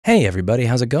Hey everybody,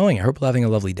 how's it going? I hope you're having a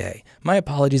lovely day. My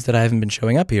apologies that I haven't been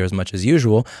showing up here as much as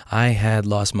usual. I had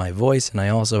lost my voice and I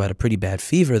also had a pretty bad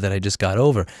fever that I just got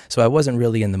over, so I wasn't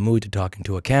really in the mood to talk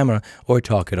into a camera or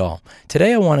talk at all.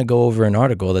 Today I want to go over an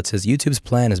article that says YouTube's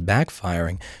plan is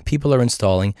backfiring. People are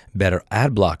installing better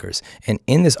ad blockers. And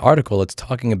in this article, it's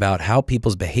talking about how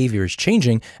people's behavior is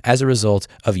changing as a result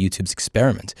of YouTube's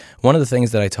experiment. One of the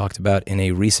things that I talked about in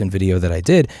a recent video that I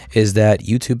did is that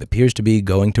YouTube appears to be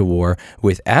going to war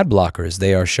with ad blockers.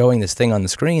 They are showing this thing on the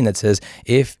screen that says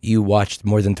if you watched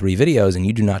more than 3 videos and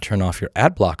you do not turn off your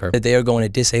ad blocker, that they are going to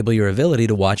disable your ability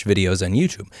to watch videos on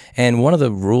YouTube. And one of the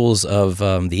rules of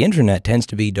the internet tends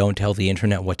to be don't tell the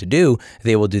internet what to do.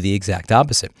 They will do the exact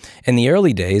opposite. In the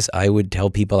early days, I would tell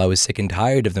people I was sick and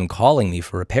tired of them calling me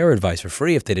for repair advice for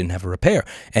free if they didn't have a repair.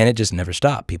 And it just never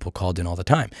stopped. People called in all the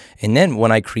time. And then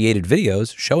when I created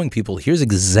videos showing people, here's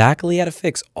exactly how to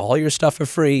fix all your stuff for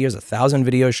free. Here's 1,000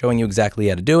 videos showing you exactly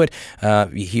how to do it.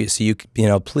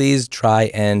 So please try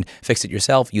and fix it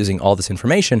yourself using all this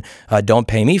information. Don't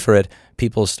pay me for it.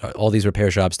 All these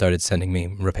repair shops started sending me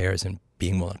repairs and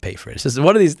being willing to pay for it. It's just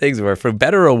one of these things where, for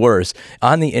better or worse,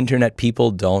 on the internet, people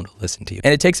don't listen to you.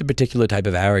 And it takes a particular type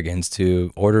of arrogance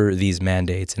to order these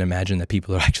mandates and imagine that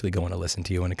people are actually going to listen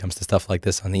to you when it comes to stuff like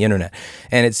this on the internet.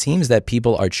 And it seems that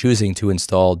people are choosing to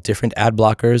install different ad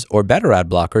blockers or better ad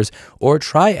blockers or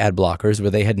try ad blockers where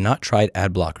they had not tried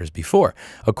ad blockers before.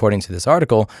 According to this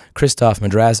article, Christoph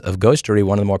Madraz of Ghostery,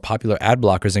 one of the more popular ad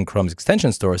blockers in Chrome's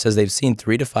extension store, says they've seen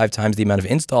 3 to 5 times the amount of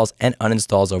installs and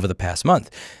uninstalls over the past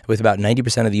month, with about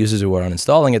 90% of the users who are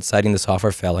uninstalling it citing the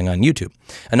software failing on YouTube.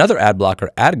 Another ad blocker,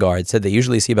 AdGuard, said they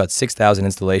usually see about 6,000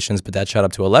 installations, but that shot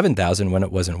up to 11,000 when it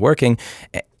wasn't working.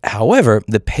 However,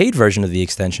 the paid version of the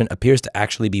extension appears to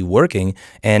actually be working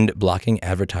and blocking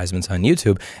advertisements on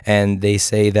YouTube, and they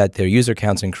say that their user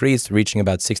counts increased, reaching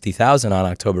about 60,000 on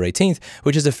October 18th,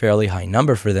 which is a fairly high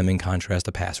number for them in contrast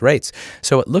to past rates.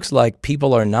 So it looks like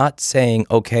people are not saying,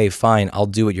 okay, fine, I'll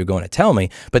do what you're going to tell me,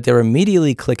 but they're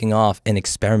immediately clicking off and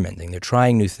experimenting. They're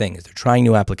trying new things. They're trying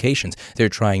new applications. They're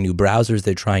trying new browsers.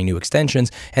 They're trying new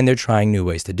extensions, and they're trying new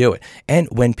ways to do it. And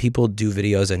when people do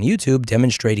videos on YouTube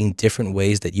demonstrating different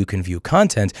ways that you can view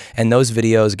content, and those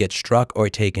videos get struck or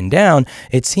taken down,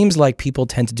 it seems like people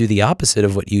tend to do the opposite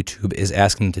of what YouTube is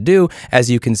asking them to do, as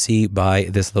you can see by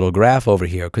this little graph over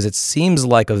here, because it seems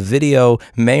like a video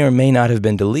may or may not have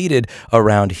been deleted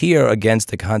around here against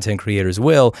the content creator's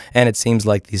will, and it seems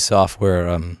like the software,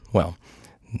 I'll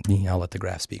let the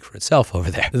graph speak for itself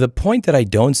over there. The point that I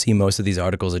don't see most of these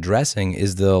articles addressing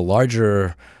is the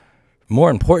larger, more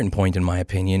important point, in my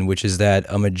opinion, which is that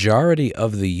a majority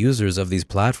of the users of these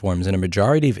platforms and a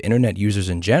majority of internet users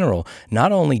in general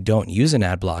not only don't use an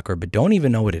ad blocker, but don't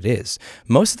even know what it is.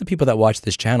 Most of the people that watch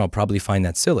this channel probably find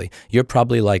that silly. You're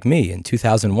probably like me. In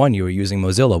 2001, you were using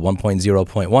Mozilla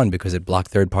 1.0.1 because it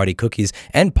blocked third-party cookies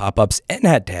and pop-ups and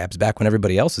had tabs back when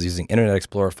everybody else was using Internet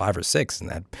Explorer 5 or 6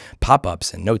 and had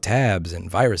pop-ups and no tabs and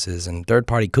viruses and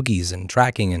third-party cookies and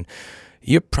tracking. And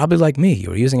you're probably like me.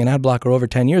 You were using an ad blocker over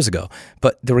 10 years ago.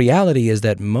 But the reality is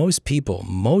that most people,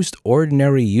 most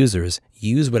ordinary users,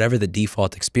 use whatever the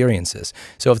default experience is.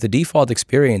 So if the default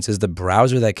experience is the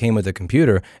browser that came with the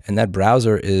computer, and that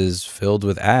browser is filled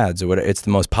with ads, or whatever, it's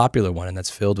the most popular one, and that's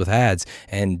filled with ads,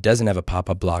 and doesn't have a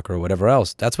pop-up blocker or whatever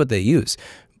else, that's what they use.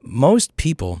 Most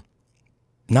people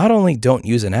not only don't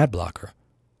use an ad blocker,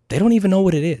 they don't even know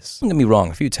what it is. Don't get me wrong,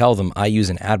 if you tell them I use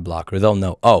an ad blocker, they'll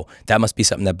know, oh, that must be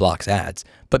something that blocks ads.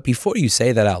 But before you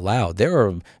say that out loud, there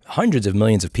are hundreds of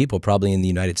millions of people probably in the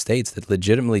United States that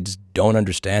legitimately just don't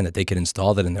understand that they can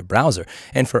install that in their browser.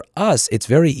 And for us, it's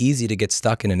very easy to get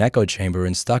stuck in an echo chamber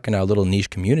and stuck in our little niche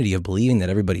community of believing that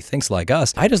everybody thinks like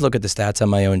us. I just look at the stats on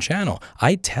my own channel.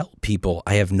 I tell people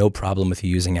I have no problem with you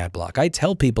using adblock. I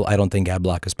tell people I don't think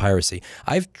adblock is piracy.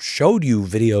 I've showed you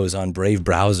videos on Brave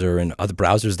browser and other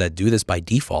browsers that do this by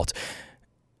default.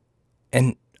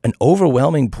 And an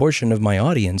overwhelming portion of my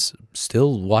audience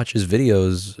still watches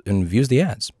videos and views the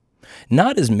ads.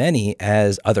 Not as many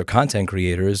as other content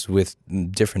creators with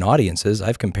different audiences.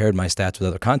 I've compared my stats with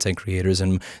other content creators,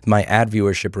 and my ad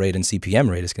viewership rate and CPM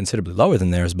rate is considerably lower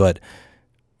than theirs, but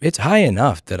it's high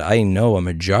enough that I know a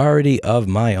majority of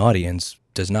my audience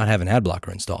does not have an ad blocker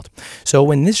installed. So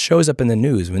when this shows up in the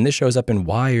news, when this shows up in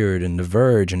Wired and The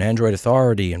Verge and Android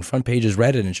Authority and Front Pages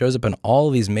Reddit and shows up on all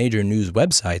these major news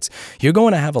websites, you're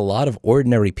going to have a lot of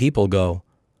ordinary people go,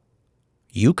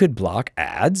 you could block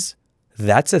ads?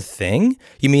 That's a thing?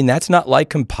 You mean that's not like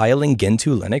compiling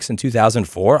Gentoo Linux in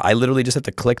 2004? I literally just have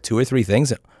to click 2 or 3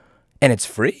 things and it's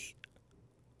free?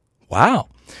 Wow.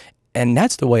 And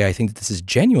that's the way I think that this is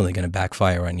genuinely going to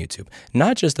backfire on YouTube.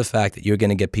 Not just the fact that you're going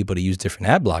to get people to use different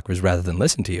ad blockers rather than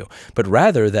listen to you, but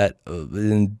rather that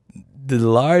the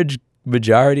large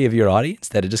majority of your audience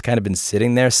that had just kind of been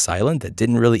sitting there silent, that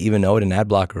didn't really even know what an ad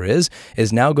blocker is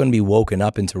now going to be woken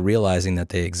up into realizing that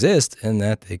they exist and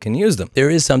that they can use them. There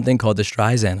is something called the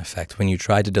streisand effect. When you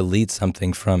try to delete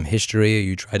something from history, or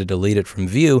you try to delete it from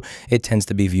view, it tends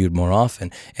to be viewed more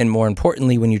often. And more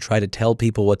importantly, when you try to tell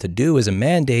people what to do as a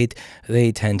mandate,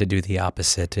 they tend to do the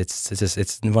opposite.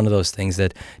 It's one of those things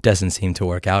that doesn't seem to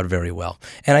work out very well.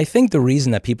 And I think the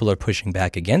reason that people are pushing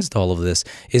back against all of this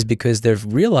is because they're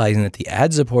realizing that the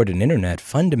ad-supported internet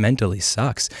fundamentally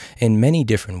sucks in many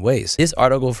different ways. This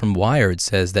article from Wired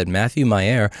says that Matthew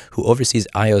Mayer, who oversees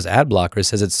IO's ad blockers,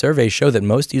 says that surveys show that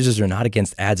most users are not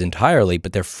against ads entirely,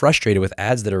 but they're frustrated with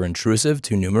ads that are intrusive,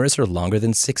 too numerous, or longer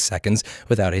than 6 seconds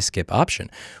without a skip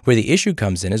option. Where the issue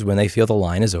comes in is when they feel the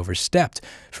line is overstepped.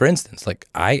 For instance, like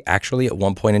I actually at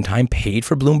one point in time paid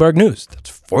for Bloomberg News. That's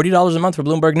 $40 a month for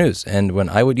Bloomberg News. And when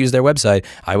I would use their website,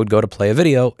 I would go to play a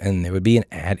video and there would be an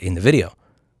ad in the video.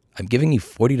 I'm giving you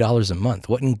 $40 a month.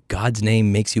 What in God's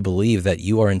name makes you believe that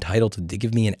you are entitled to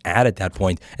give me an ad at that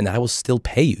point and that I will still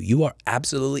pay you? You are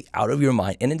absolutely out of your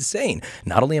mind and insane.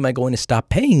 Not only am I going to stop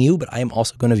paying you, but I am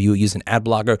also going to use an ad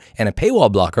blocker and a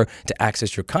paywall blocker to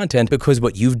access your content, because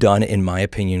what you've done, in my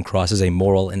opinion, crosses a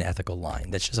moral and ethical line.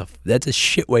 That's a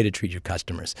shit way to treat your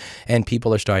customers. And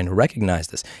people are starting to recognize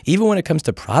this. Even when it comes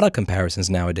to product comparisons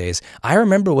nowadays, I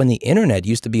remember when the internet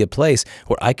used to be a place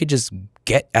where I could just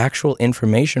get actual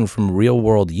information from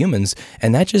real-world humans,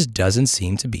 and that just doesn't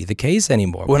seem to be the case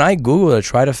anymore. When I Google to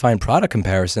try to find product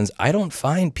comparisons, I don't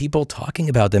find people talking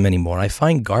about them anymore. I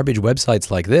find garbage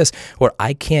websites like this where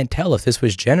I can't tell if this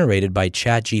was generated by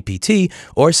ChatGPT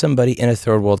or somebody in a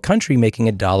third-world country making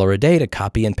 $1 a day to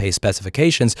copy and paste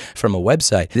specifications from a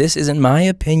website. This is, in my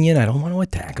opinion, I don't want to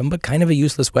attack them, but kind of a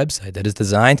useless website that is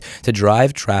designed to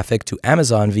drive traffic to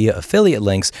Amazon via affiliate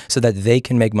links so that they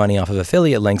can make money off of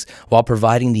affiliate links while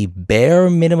providing the bare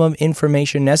minimum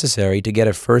information necessary to get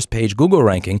a first-page Google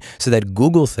ranking so that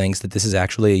Google thinks that this is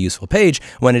actually a useful page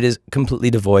when it is completely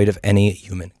devoid of any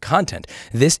human content.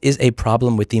 This is a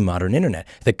problem with the modern internet.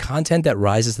 The content that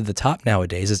rises to the top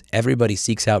nowadays as everybody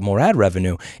seeks out more ad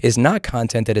revenue is not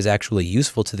content that is actually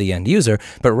useful to the end user,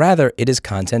 but rather it is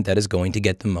content that is going to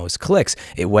get the most clicks,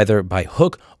 whether by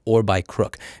hook or by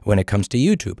crook. When it comes to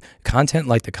YouTube, content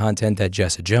like the content that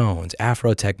Jessa Jones,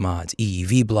 Afrotech Mods,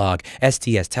 EEV Blog,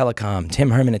 STS Telecom, Tim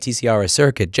Herman at TCRS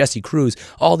Circuit, Jesse Cruz,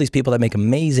 all these people that make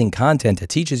amazing content that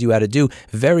teaches you how to do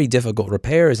very difficult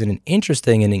repairs in an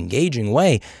interesting and engaging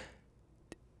way,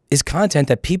 is content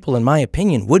that people, in my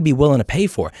opinion, would be willing to pay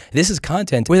for. This is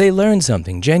content where they learn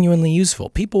something genuinely useful.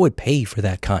 People would pay for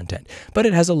that content, but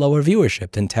it has a lower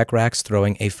viewership than tech racks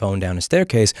throwing a phone down a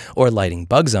staircase or lighting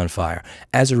bugs on fire.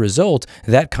 As a result,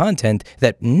 that content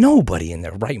that nobody in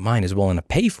their right mind is willing to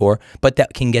pay for, but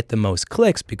that can get the most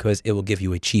clicks because it will give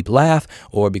you a cheap laugh,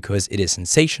 or because it is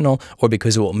sensational, or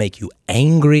because it will make you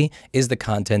angry, is the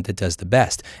content that does the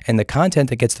best. And the content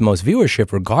that gets the most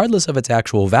viewership, regardless of its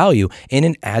actual value in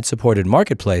an ad-supported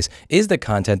marketplace, is the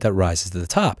content that rises to the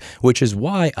top, which is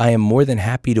why I am more than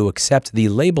happy to accept the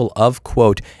label of,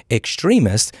 quote,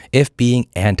 extremist if being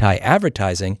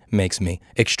anti-advertising makes me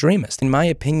extremist. In my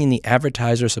opinion, the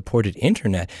advertiser-supported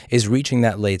internet is reaching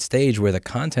that late stage where the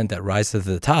content that rises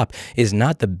to the top is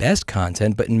not the best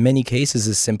content, but in many cases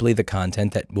is simply the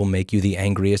content that will make you the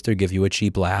angriest or give you a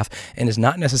cheap laugh, and is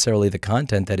not necessarily the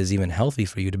content that is even healthy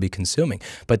for you to be consuming.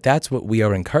 But that's what we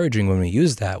are encouraging when we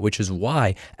use that, which is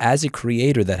why, as a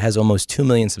creator that has almost 2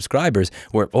 million subscribers,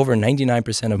 where over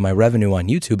 99% of my revenue on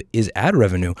YouTube is ad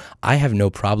revenue, I have no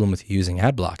problem with you using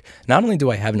adblock. Not only do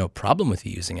I have no problem with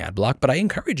you using adblock, but I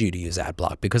encourage you to use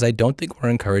adblock because I don't think we're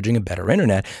encouraging a better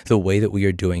internet the way that we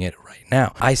are doing it right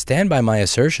now. I stand by my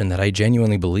assertion that I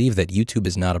genuinely believe that YouTube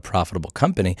is not a profitable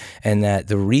company, and that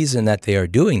the reason that they are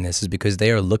doing this is because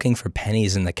they are looking for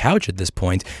pennies in the couch at this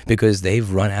point, because they've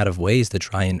run out of ways to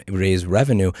try and raise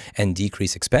revenue and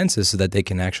decrease expenses so that they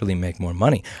can actually make more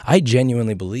money. I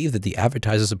genuinely believe that the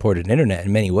advertiser-supported internet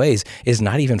in many ways is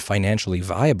not even financially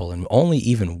viable, and only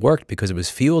even worked because it was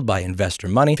fueled by investor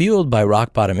money, fueled by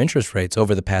rock-bottom interest rates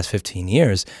over the past 15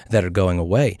 years that are going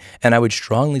away. And I would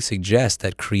strongly suggest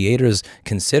that creators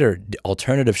consider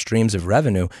alternative streams of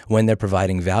revenue when they're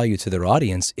providing value to their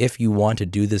audience if you want to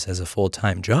do this as a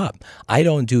full-time job. I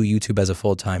don't do YouTube as a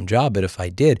full-time job, but if I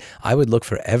did, I would look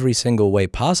for every single way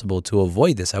possible to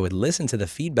avoid this. I would listen to the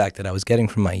feedback that I was getting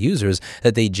getting from my users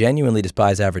that they genuinely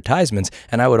despise advertisements,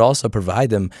 and I would also provide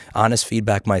them honest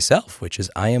feedback myself, which is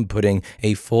I am putting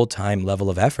a full-time level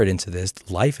of effort into this.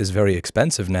 Life is very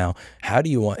expensive now. How do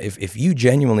you want, if you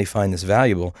genuinely find this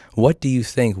valuable, what do you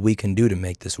think we can do to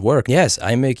make this work? Yes,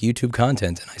 I make YouTube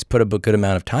content, and I put a good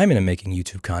amount of time into making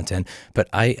YouTube content, but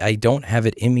I don't have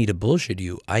it in me to bullshit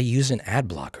you. I use an ad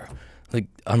blocker. Like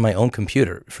on my own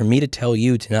computer. For me to tell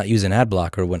you to not use an ad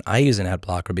blocker when I use an ad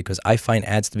blocker because I find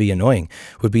ads to be annoying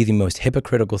would be the most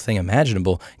hypocritical thing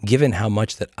imaginable, given how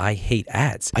much that I hate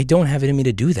ads. I don't have it in me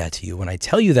to do that to you. When I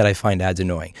tell you that I find ads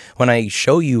annoying, when I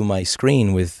show you my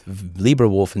screen with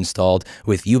LibreWolf installed,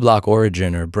 with uBlock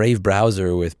Origin or Brave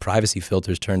browser with privacy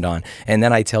filters turned on, and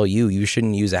then I tell you you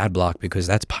shouldn't use adblock because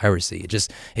that's piracy.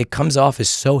 It comes off as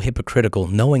so hypocritical,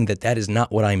 knowing that that is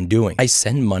not what I'm doing. I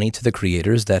send money to the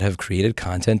creators that have created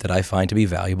content that I find to be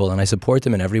valuable, and I support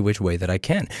them in every which way that I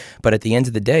can. But at the end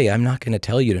of the day, I'm not going to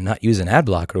tell you to not use an ad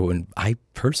blocker when I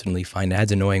personally find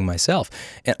ads annoying myself.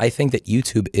 And I think that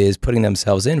YouTube is putting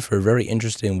themselves in for a very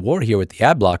interesting war here with the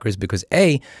ad blockers because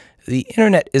A, the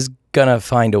internet is going to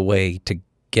find a way to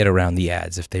get around the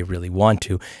ads if they really want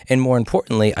to. And more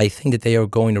importantly, I think that they are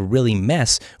going to really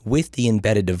mess with the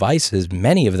embedded devices,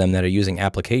 many of them that are using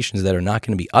applications that are not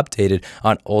going to be updated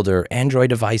on older Android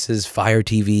devices, Fire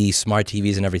TV, smart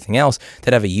TVs, and everything else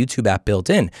that have a YouTube app built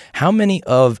in. How many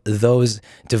of those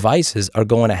devices are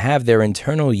going to have their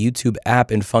internal YouTube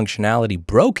app and functionality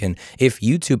broken if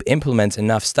YouTube implements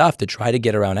enough stuff to try to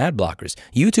get around ad blockers?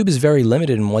 YouTube is very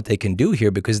limited in what they can do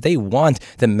here because they want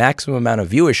the maximum amount of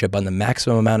viewership on the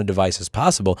maximum amount of devices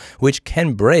possible, which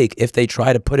can break if they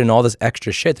try to put in all this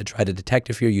extra shit to try to detect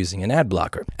if you're using an ad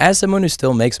blocker. As someone who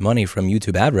still makes money from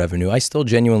YouTube ad revenue, I still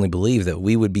genuinely believe that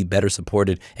we would be better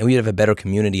supported and we'd have a better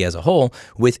community as a whole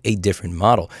with a different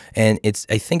model. And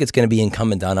I think it's going to be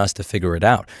incumbent on us to figure it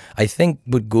out. I think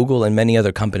what Google and many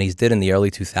other companies did in the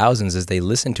early 2000s is they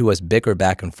listened to us bicker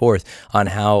back and forth on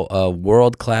how a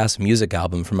world-class music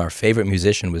album from our favorite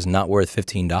musician was not worth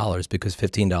 $15 because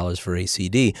 $15 for a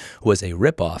CD was a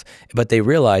ripoff. But they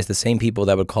realized the same people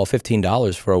that would call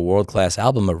 $15 for a world-class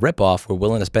album a ripoff were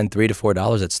willing to spend $3 to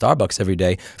 $4 at Starbucks every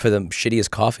day for the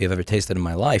shittiest coffee I've ever tasted in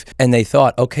my life. And they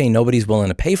thought, okay, nobody's willing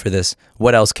to pay for this.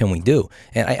 What else can we do?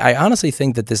 And I honestly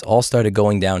think that this all started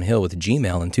going downhill with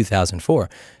Gmail in 2004.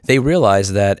 They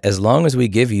realized that as long as we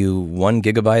give you 1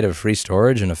 gigabyte of free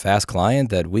storage and a fast client,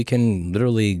 that we can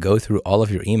literally go through all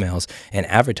of your emails and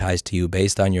advertise to you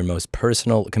based on your most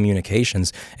personal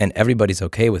communications, and everybody's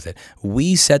okay with it.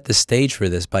 We set the stage for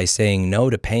this by saying no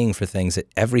to paying for things at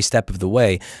every step of the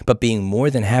way, but being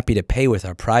more than happy to pay with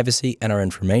our privacy and our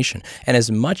information. And as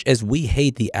much as we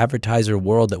hate the advertiser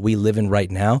world that we live in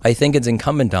right now, I think it's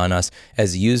incumbent on us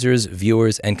as users,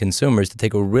 viewers, and consumers to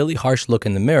take a really harsh look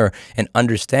in the mirror and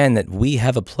understand that we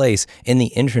have a place in the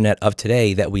internet of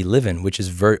today that we live in, which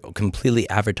is completely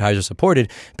advertiser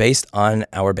supported based on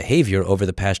our behavior over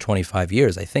the past 25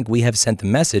 years. I think we have sent the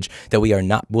message that we are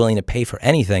not willing to pay for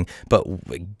anything, but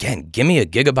again, give me a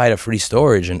gigabyte of free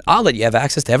storage and I'll let you have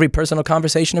access to every personal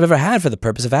conversation I've ever had for the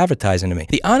purpose of advertising to me.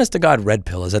 The honest to God red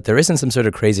pill is that there isn't some sort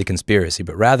of crazy conspiracy,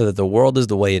 but rather that the world is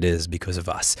the way it is because of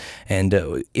us. And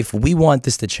if we want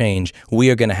this to change, we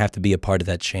are going to have to be a part of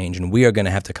that change, and we are going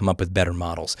to have to come up with better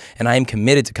models. And I am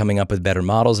committed to coming up with better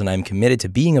models, and I'm committed to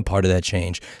being a part of that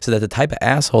change so that the type of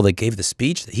asshole that gave the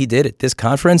speech that he did at this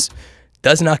conference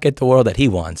does not get the world that he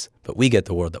wants, but we get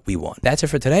the world that we want. That's it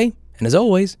for today. And as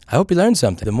always, I hope you learned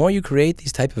something. The more you create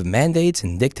these type of mandates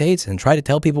and dictates and try to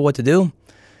tell people what to do,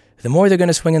 the more they're going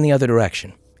to swing in the other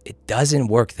direction. It doesn't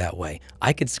work that way.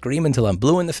 I could scream until I'm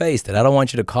blue in the face that I don't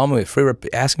want you to call me with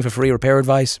asking for free repair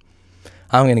advice.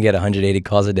 I'm going to get 180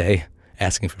 calls a day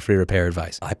asking for free repair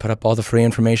advice. I put up all the free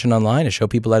information online to show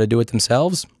people how to do it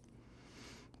themselves.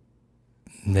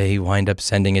 They wind up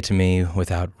sending it to me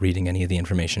without reading any of the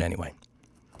information anyway.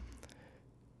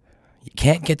 You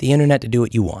can't get the internet to do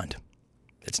what you want.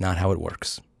 That's not how it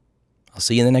works. I'll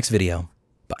see you in the next video.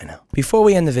 Bye now. Before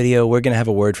we end the video, we're going to have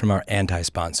a word from our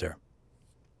anti-sponsor.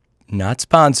 Not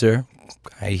sponsor.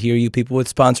 I hear you people with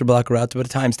sponsor blocker out to put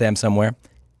a timestamp somewhere.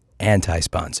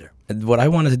 Anti-sponsor. What I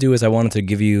wanted to do is I wanted to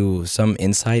give you some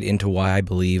insight into why I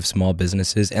believe small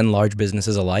businesses and large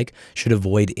businesses alike should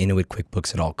avoid Inuit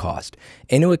QuickBooks at all cost.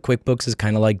 Inuit QuickBooks is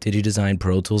kind of like DigiDesign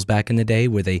Pro Tools back in the day,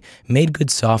 where they made good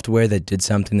software that did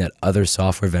something that other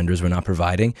software vendors were not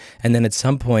providing, and then at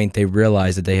some point they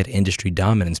realized that they had industry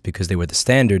dominance because they were the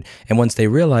standard, and once they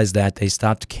realized that, they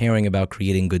stopped caring about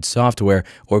creating good software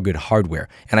or good hardware.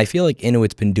 And I feel like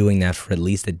Inuit's been doing that for at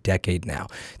least a decade now.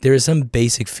 There are some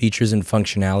basic features and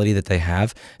functionality that that they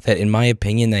have that, in my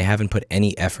opinion, they haven't put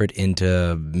any effort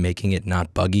into making it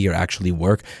not buggy or actually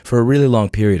work for a really long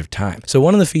period of time. So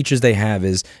one of the features they have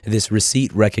is this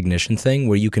receipt recognition thing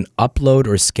where you can upload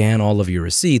or scan all of your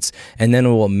receipts, and then it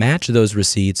will match those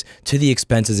receipts to the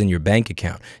expenses in your bank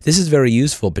account. This is very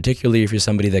useful, particularly if you're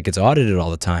somebody that gets audited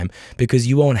all the time, because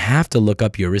you won't have to look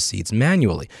up your receipts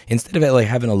manually. Instead of like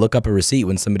having to look up a receipt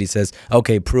when somebody says,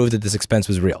 okay, prove that this expense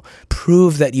was real.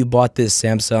 Prove that you bought this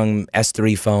Samsung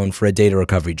S3 phone for a data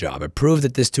recovery job, or prove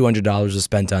that this $200 was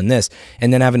spent on this,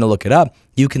 and then having to look it up,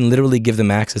 you can literally give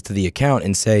them access to the account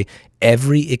and say,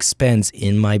 every expense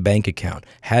in my bank account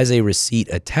has a receipt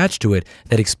attached to it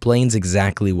that explains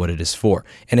exactly what it is for.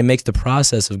 And it makes the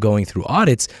process of going through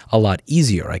audits a lot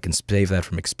easier. I can save that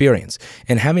from experience.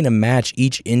 And having to match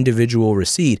each individual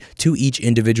receipt to each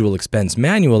individual expense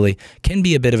manually can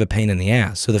be a bit of a pain in the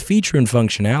ass. So the feature and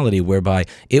functionality whereby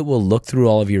it will look through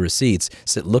all of your receipts,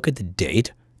 so look at the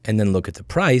date, and then look at the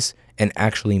price and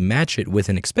actually match it with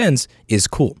an expense is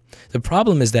cool. The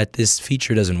problem is that this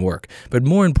feature doesn't work. But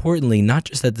more importantly, not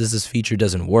just that this feature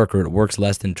doesn't work or it works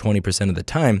less than 20% of the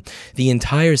time, the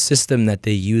entire system that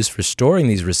they use for storing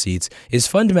these receipts is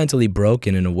fundamentally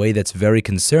broken in a way that's very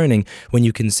concerning when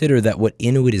you consider that what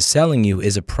Intuit is selling you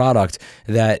is a product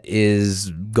that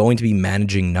is going to be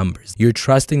managing numbers. You're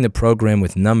trusting the program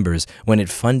with numbers when it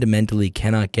fundamentally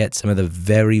cannot get some of the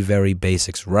very, very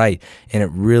basics right. And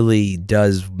it really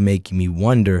does make me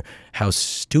wonder how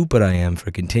stupid I am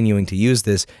for continuing to use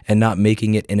this and not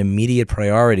making it an immediate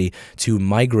priority to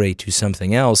migrate to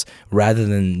something else rather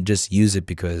than just use it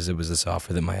because it was a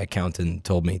software that my accountant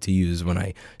told me to use when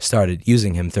I started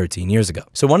using him 13 years ago.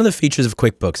 So one of the features of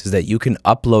QuickBooks is that you can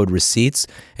upload receipts,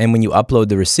 and when you upload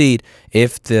the receipt,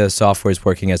 if the software is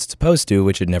working as it's supposed to,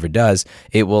 which it never does,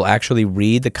 it will actually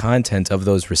read the content of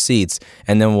those receipts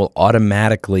and then will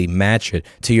automatically match it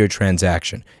to your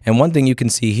transaction. And one thing you can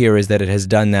see here is that it has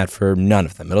done that for none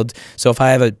of them. So if I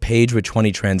have a page with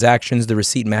 20 transactions, the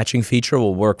receipt matching feature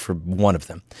will work for one of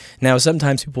them. Now,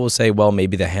 sometimes people will say, well,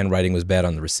 maybe the handwriting was bad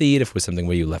on the receipt, if it was something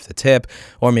where you left a tip,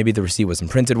 or maybe the receipt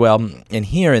wasn't printed well. And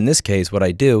here, in this case, what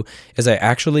I do is I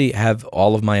actually have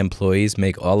all of my employees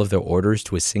make all of their orders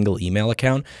to a single email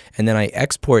account, and then I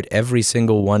export every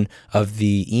single one of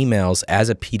the emails as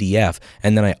a PDF,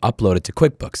 and then I upload it to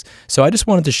QuickBooks. So I just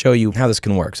wanted to show you how this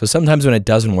can work. So sometimes when it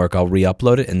doesn't work, I'll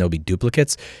re-upload it, and there'll be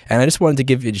duplicates. And I just wanted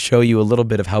to show you a little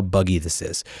bit of how buggy this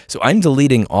is. So I'm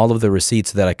deleting all of the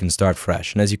receipts so that I can start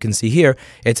fresh. And as you can see here,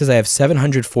 it says I have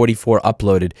 744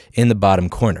 uploaded in the bottom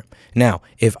corner. Now,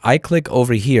 if I click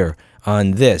over here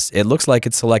on this, it looks like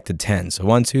it's selected 10. So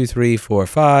 1, 2, 3, 4,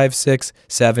 5, 6,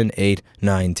 7, 8,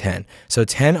 9, 10. So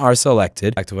 10 are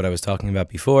selected. Back to what I was talking about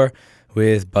before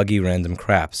with buggy random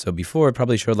crap. So before it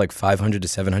probably showed like 500 to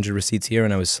 700 receipts here,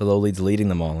 and I was slowly deleting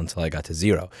them all until I got to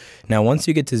 0. Now, once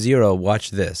you get to 0,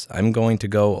 watch this. I'm going to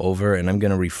go over and I'm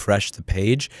going to refresh the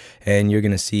page, and you're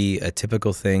going to see a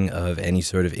typical thing of any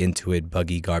sort of Intuit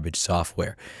buggy garbage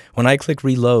software. When I click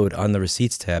reload on the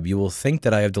receipts tab, you will think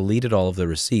that I have deleted all of the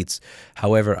receipts.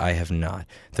 However, I have not.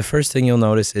 The first thing you'll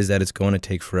notice is that it's going to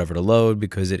take forever to load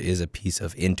because it is a piece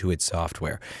of Intuit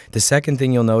software. The second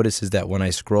thing you'll notice is that when I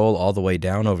scroll all the way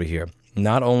down over here,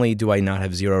 not only do I not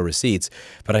have 0 receipts,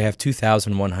 but I have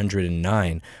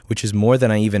 2,109, which is more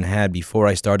than I even had before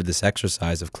I started this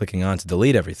exercise of clicking on to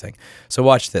delete everything. So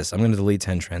watch this. I'm going to delete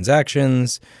 10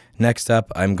 transactions. Next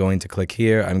up, I'm going to click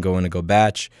here. I'm going to go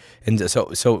batch. And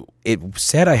so it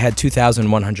said I had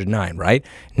 2,109, right?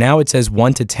 Now it says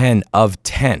 1 to 10 of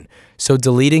 10. So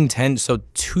deleting 10, so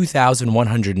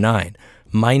 2,109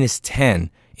 minus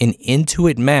 10 in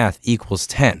Intuit math equals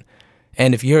 10.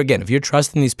 And if you're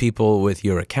trusting these people with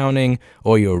your accounting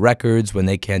or your records when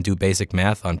they can't do basic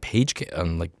math on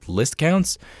like list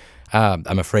counts,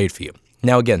 I'm afraid for you.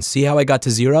 Now again, see how I got to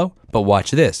 0? But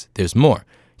watch this. There's more.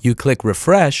 You click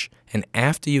refresh, and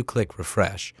after you click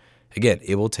refresh, again,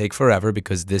 it will take forever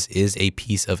because this is a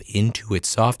piece of Intuit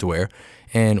software.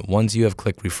 And once you have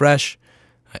clicked refresh,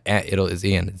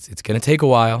 it's going to take a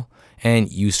while.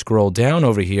 And you scroll down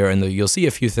over here, and you'll see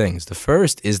a few things. The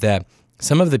first is that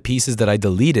some of the pieces that I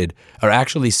deleted are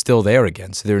actually still there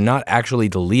again. So they're not actually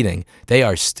deleting. They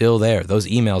are still there. Those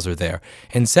emails are there.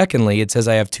 And secondly, it says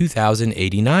I have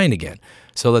 2,089 again.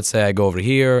 So let's say I go over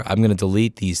here. I'm going to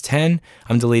delete these 10.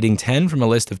 I'm deleting 10 from a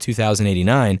list of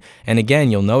 2,089. And again,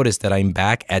 you'll notice that I'm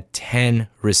back at 10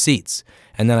 receipts.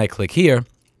 And then I click here,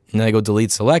 and then I go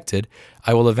delete selected.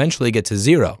 I will eventually get to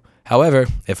 0. However,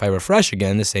 if I refresh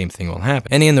again, the same thing will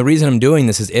happen. And the reason I'm doing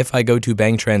this is if I go to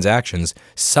bank transactions,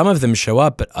 some of them show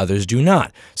up, but others do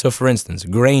not. So for instance,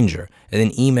 Granger,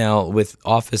 an email with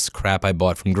office crap I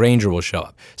bought from Granger will show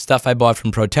up. Stuff I bought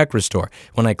from Protect Restore.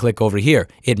 When I click over here,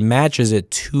 it matches it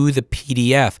to the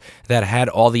PDF that had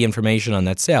all the information on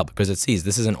that sale because it sees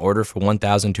this is an order for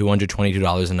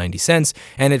 $1,222.90,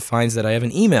 and it finds that I have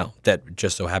an email that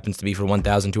just so happens to be for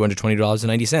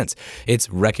 $1,220.90. It's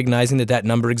recognizing that that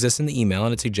number exists in the email,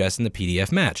 and it's suggesting the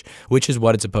PDF match, which is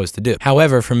what it's supposed to do.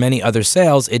 However, for many other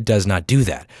sales, it does not do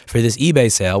that. For this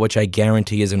eBay sale, which I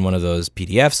guarantee is in one of those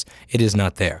PDFs, it is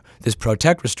not there. This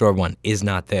Protect Restore one is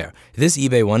not there. This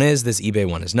eBay one is, this eBay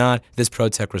one is not, this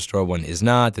Protect Restore one is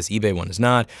not, this eBay one is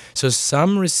not. So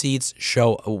some receipts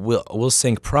will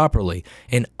sync properly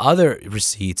and other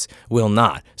receipts will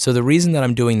not. So the reason that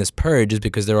I'm doing this purge is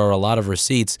because there are a lot of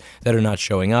receipts that are not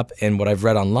showing up, and what I've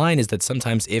read online is that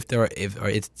sometimes if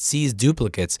it sees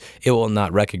duplicates, it will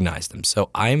not recognize them. So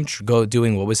I'm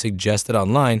doing what was suggested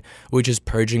online, which is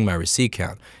purging my receipt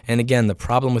count. And again, the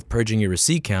problem with purging your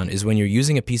receipt count is when you're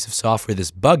using a piece of software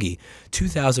this buggy,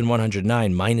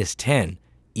 2,109 minus 10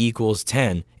 equals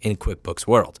 10 in QuickBooks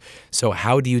world. So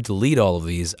how do you delete all of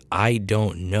these? I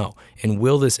don't know. And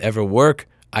will this ever work?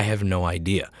 I have no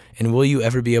idea. And will you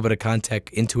ever be able to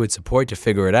contact Intuit support to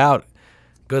figure it out?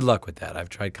 Good luck with that. I've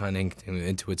tried contacting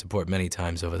Intuit support many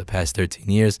times over the past 13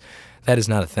 years. That is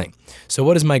not a thing. So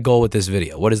what is my goal with this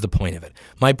video? What is the point of it?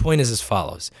 My point is as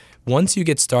follows. Once you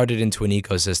get started into an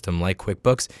ecosystem like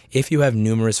QuickBooks, if you have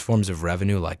numerous forms of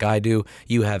revenue like I do,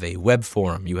 you have a web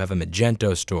forum, you have a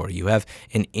Magento store, you have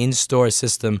an in-store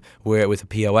system with a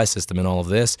POS system and all of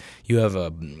this, you have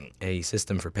a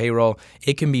system for payroll,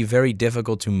 it can be very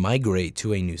difficult to migrate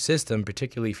to a new system,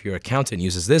 particularly if your accountant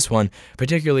uses this one,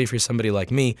 particularly if you're somebody like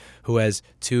me who has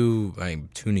two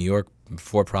New York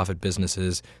for-profit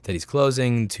businesses that he's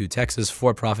closing, 2 Texas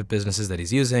for-profit businesses that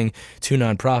he's using, 2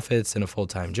 nonprofits, and a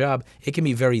full-time job. It can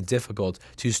be very difficult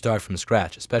to start from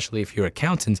scratch, especially if your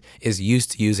accountant is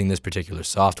used to using this particular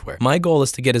software. My goal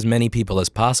is to get as many people as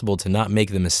possible to not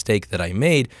make the mistake that I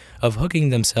made of hooking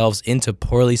themselves into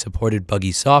poorly supported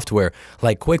buggy software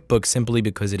like QuickBooks simply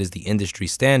because it is the industry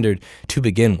standard to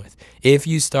begin with. If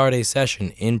you start a session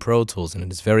in Pro Tools and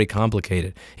it is very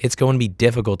complicated, it's going to be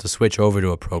difficult to switch over to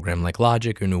a program like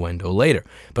Logic or Nuendo later.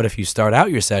 But if you start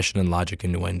out your session in Logic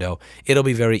and Nuendo, it'll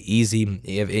be very easy,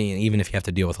 even if you have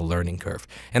to deal with a learning curve.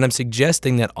 And I'm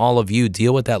suggesting that all of you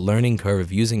deal with that learning curve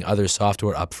of using other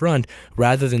software up front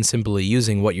rather than simply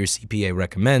using what your CPA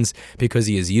recommends because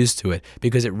he is used to it,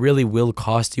 because it really will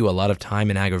cost you a lot of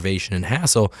time and aggravation and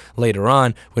hassle later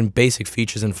on when basic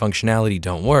features and functionality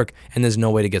don't work and there's no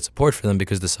way to get support for them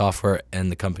because the software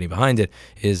and the company behind it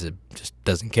just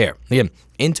doesn't care. Again,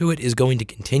 Intuit is going to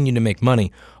continue to make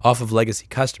money off of legacy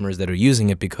customers that are using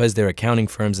it because their accounting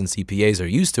firms and CPAs are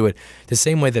used to it, the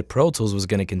same way that Pro Tools was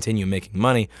going to continue making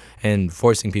money and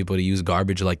forcing people to use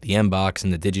garbage like the Mbox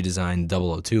and the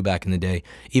DigiDesign 002 back in the day,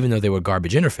 even though they were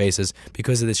garbage interfaces,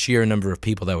 because of the sheer number of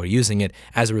people that were using it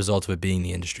as a result of it being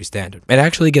the industry standard. It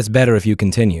actually gets better if you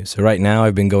continue. So right now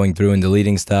I've been going through and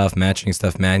deleting stuff, matching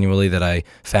stuff manually that I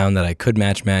found that I could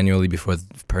match manually before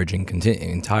purging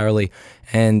entirely,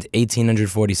 and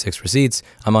 1,846 receipts.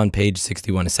 I'm on page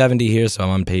 61 to 70 here, so I'm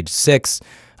on page 6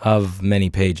 of many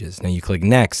pages. Now you click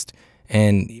next,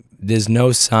 and there's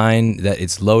no sign that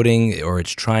it's loading or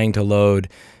it's trying to load,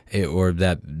 or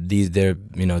that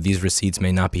these receipts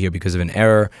may not be here because of an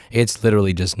error. It's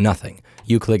literally just nothing.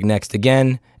 You click next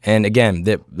again, and again,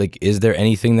 is there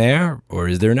anything there or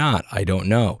is there not? I don't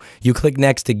know. You click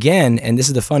next again, and this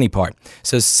is the funny part.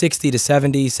 So 60 to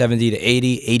 70, 70 to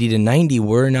 80, 80 to 90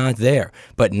 were not there,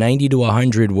 but 90 to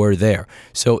 100 were there.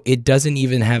 So it doesn't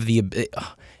even have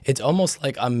it's almost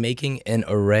like I'm making an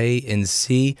array in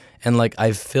C, and like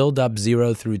I've filled up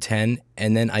 0 through 10,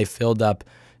 and then I filled up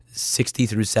 60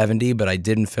 through 70, but I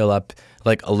didn't fill up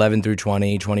like 11 through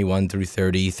 20, 21 through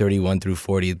 30, 31 through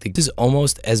 40. This is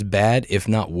almost as bad, if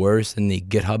not worse, than the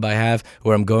GitHub I have,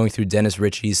 where I'm going through Dennis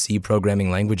Ritchie's C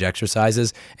programming language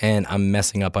exercises, and I'm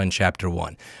messing up on chapter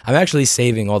 1. I'm actually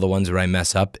saving all the ones where I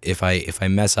mess up. If I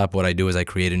mess up, what I do is I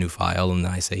create a new file, and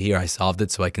then I say, here, I solved it,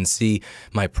 so I can see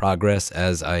my progress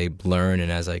as I learn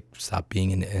and as I stop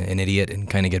being an idiot and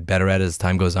kind of get better at it as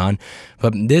time goes on.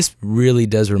 But this really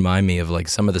does remind me of like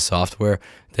some of the software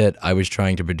that I was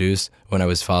trying to produce when I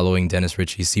was following Dennis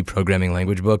Ritchie's C programming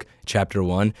language book, chapter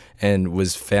 1, and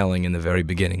was failing in the very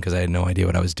beginning because I had no idea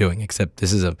what I was doing, except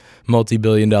this is a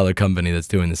multi-billion-dollar company that's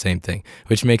doing the same thing,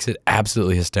 which makes it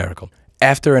absolutely hysterical.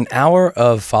 After an hour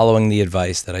of following the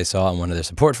advice that I saw on one of their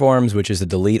support forums, which is to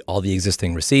delete all the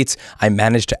existing receipts, I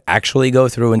managed to actually go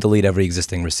through and delete every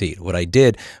existing receipt. What I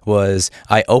did was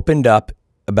I opened up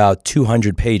about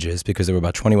 200 pages because there were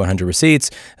about 2,100 receipts.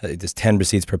 There's 10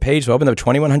 receipts per page. So I opened up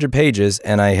 2,100 pages,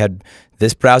 and I had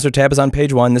this browser tab is on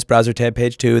page 1, this browser tab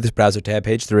page 2, this browser tab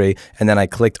page 3, and then I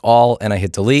clicked all and I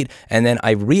hit delete, and then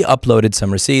I re-uploaded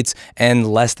some receipts,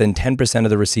 and less than 10%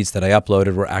 of the receipts that I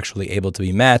uploaded were actually able to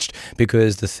be matched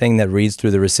because the thing that reads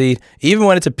through the receipt, even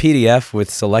when it's a PDF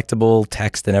with selectable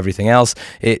text and everything else,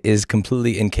 it is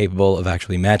completely incapable of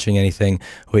actually matching anything,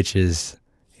 which is,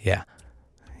 yeah.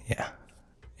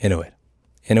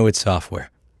 Inuit software.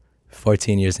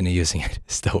 14 years into using it,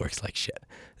 still works like shit.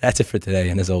 That's it for today,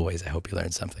 and as always, I hope you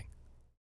learned something.